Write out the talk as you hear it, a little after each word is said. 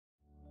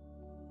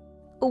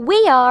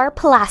We are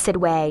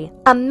PlacidWay,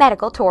 a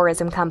medical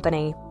tourism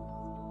company.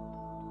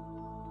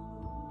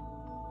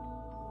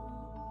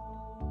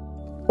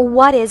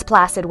 What is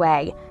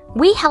PlacidWay?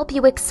 We help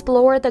you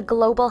explore the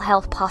global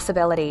health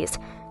possibilities,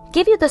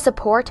 give you the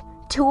support,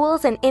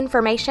 tools, and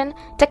information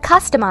to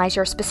customize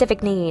your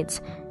specific needs,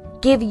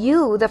 give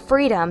you the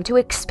freedom to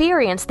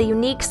experience the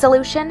unique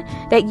solution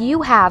that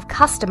you have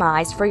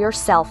customized for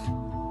yourself.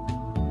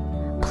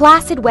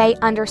 PlacidWay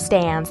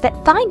understands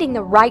that finding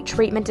the right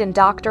treatment and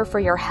doctor for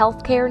your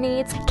healthcare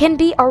needs can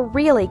be a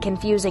really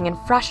confusing and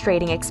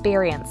frustrating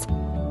experience.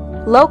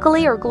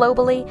 Locally or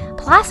globally,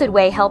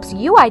 PlacidWay helps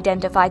you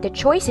identify the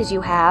choices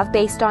you have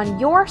based on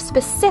your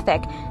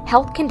specific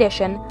health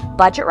condition,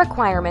 budget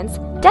requirements,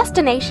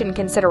 destination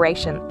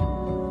consideration.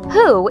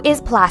 Who is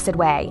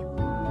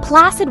PlacidWay?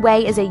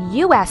 PlacidWay is a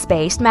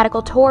U.S.-based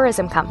medical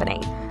tourism company.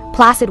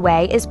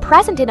 PlacidWay is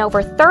present in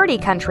over 30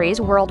 countries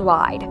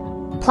worldwide.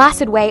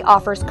 PlacidWay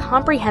offers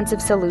comprehensive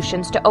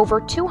solutions to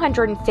over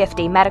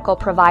 250 medical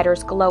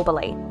providers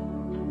globally.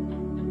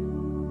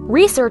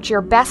 Research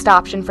your best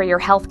option for your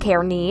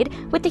healthcare need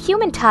with the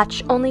human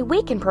touch only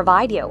we can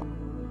provide you.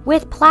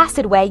 With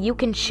PlacidWay, you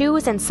can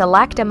choose and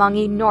select among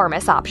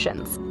enormous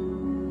options.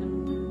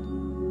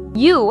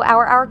 You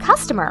are our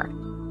customer.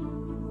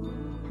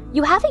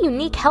 You have a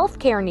unique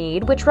healthcare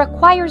need which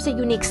requires a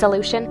unique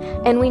solution,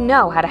 and we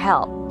know how to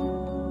help.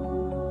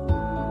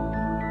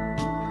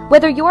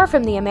 Whether you're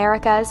from the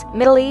Americas,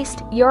 Middle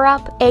East,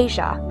 Europe,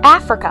 Asia,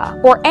 Africa,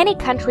 or any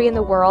country in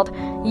the world,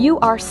 you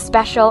are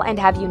special and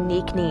have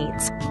unique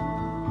needs.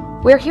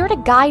 We're here to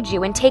guide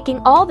you in taking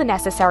all the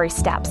necessary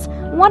steps,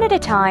 one at a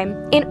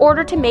time, in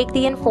order to make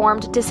the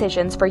informed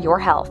decisions for your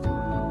health.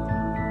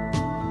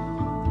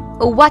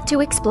 What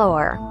to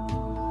explore?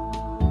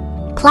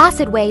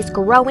 PlacidWay's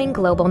growing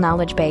global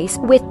knowledge base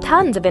with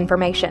tons of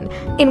information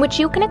in which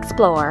you can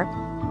explore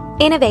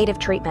innovative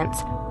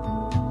treatments,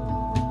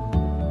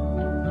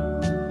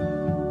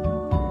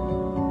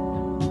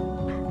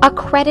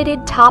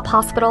 accredited top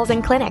hospitals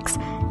and clinics,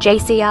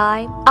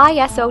 JCI,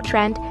 ISO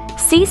Trent,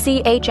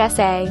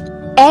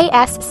 CCHSA,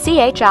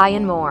 ASCHI,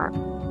 and more.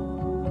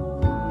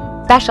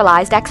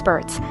 Specialized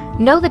experts.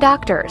 Know the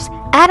doctors,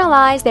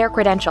 analyze their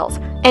credentials,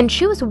 and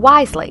choose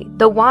wisely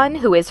the one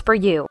who is for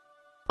you.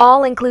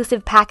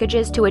 All-inclusive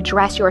packages to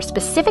address your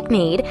specific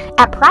need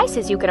at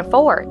prices you can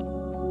afford.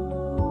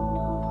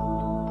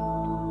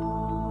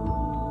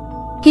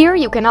 Here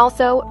you can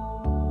also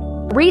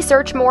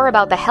research more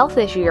about the health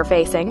issue you're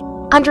facing,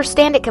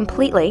 understand it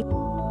completely,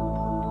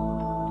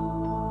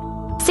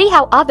 see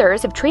how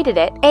others have treated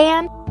it,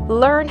 and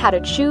learn how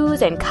to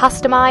choose and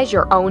customize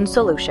your own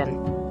solution.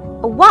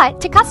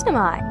 What to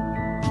customize?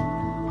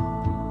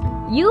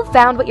 You've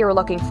found what you're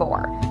looking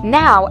for.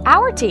 Now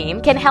our team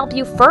can help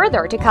you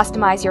further to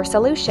customize your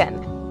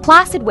solution.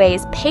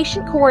 PlacidWay's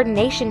patient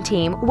coordination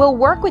team will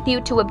work with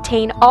you to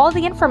obtain all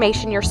the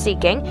information you're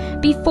seeking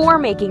before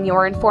making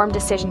your informed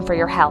decision for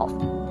your health.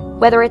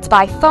 Whether it's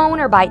by phone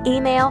or by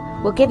email,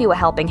 we'll give you a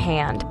helping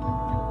hand.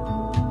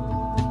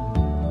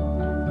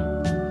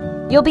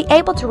 You'll be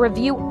able to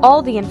review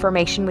all the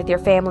information with your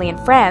family and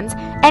friends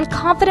and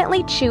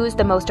confidently choose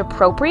the most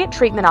appropriate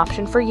treatment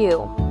option for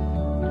you.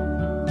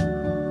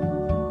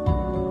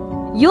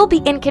 You'll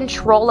be in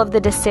control of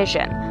the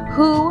decision.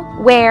 Who,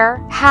 where,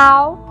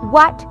 how,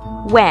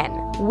 what,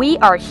 when. We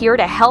are here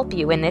to help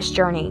you in this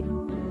journey.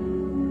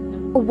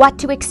 What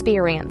to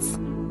experience?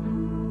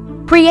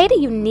 Create a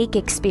unique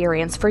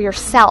experience for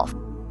yourself.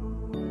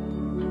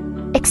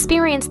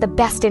 Experience the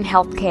best in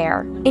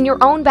healthcare, in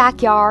your own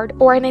backyard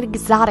or in an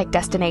exotic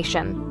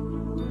destination.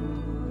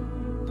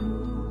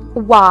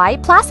 Why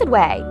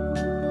PlacidWay?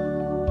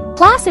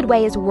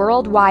 PlacidWay is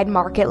worldwide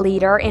market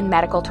leader in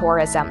medical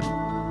tourism.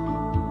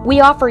 We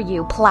offer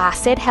you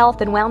placid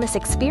health and wellness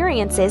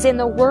experiences in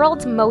the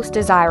world's most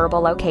desirable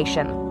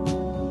location.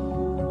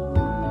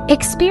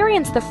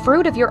 Experience the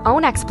fruit of your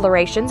own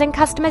explorations and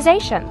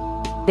customization.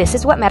 This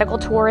is what medical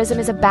tourism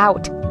is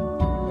about.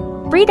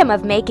 Freedom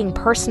of making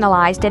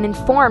personalized and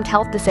informed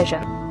health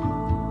decisions.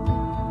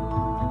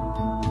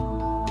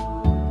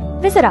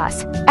 Visit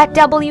us at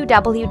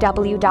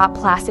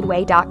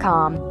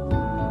www.placidway.com.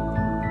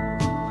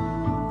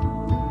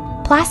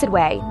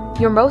 PlacidWay,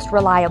 your most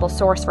reliable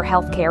source for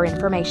healthcare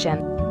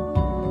information.